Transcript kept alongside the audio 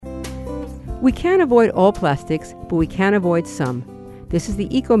We can't avoid all plastics, but we can avoid some. This is the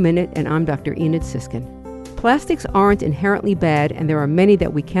Eco Minute, and I'm Dr. Enid Siskin. Plastics aren't inherently bad, and there are many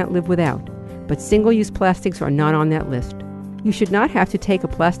that we can't live without, but single-use plastics are not on that list. You should not have to take a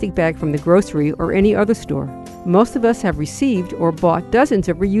plastic bag from the grocery or any other store. Most of us have received or bought dozens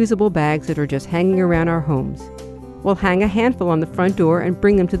of reusable bags that are just hanging around our homes. We'll hang a handful on the front door and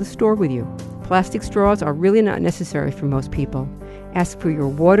bring them to the store with you. Plastic straws are really not necessary for most people. Ask for your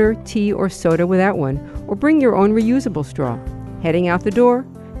water, tea, or soda without one, or bring your own reusable straw. Heading out the door,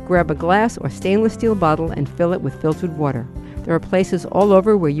 grab a glass or stainless steel bottle and fill it with filtered water. There are places all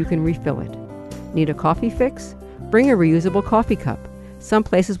over where you can refill it. Need a coffee fix? Bring a reusable coffee cup. Some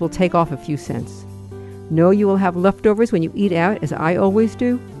places will take off a few cents. Know you will have leftovers when you eat out, as I always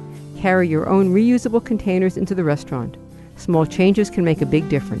do? Carry your own reusable containers into the restaurant. Small changes can make a big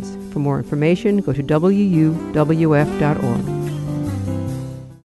difference. For more information, go to WUWF.org.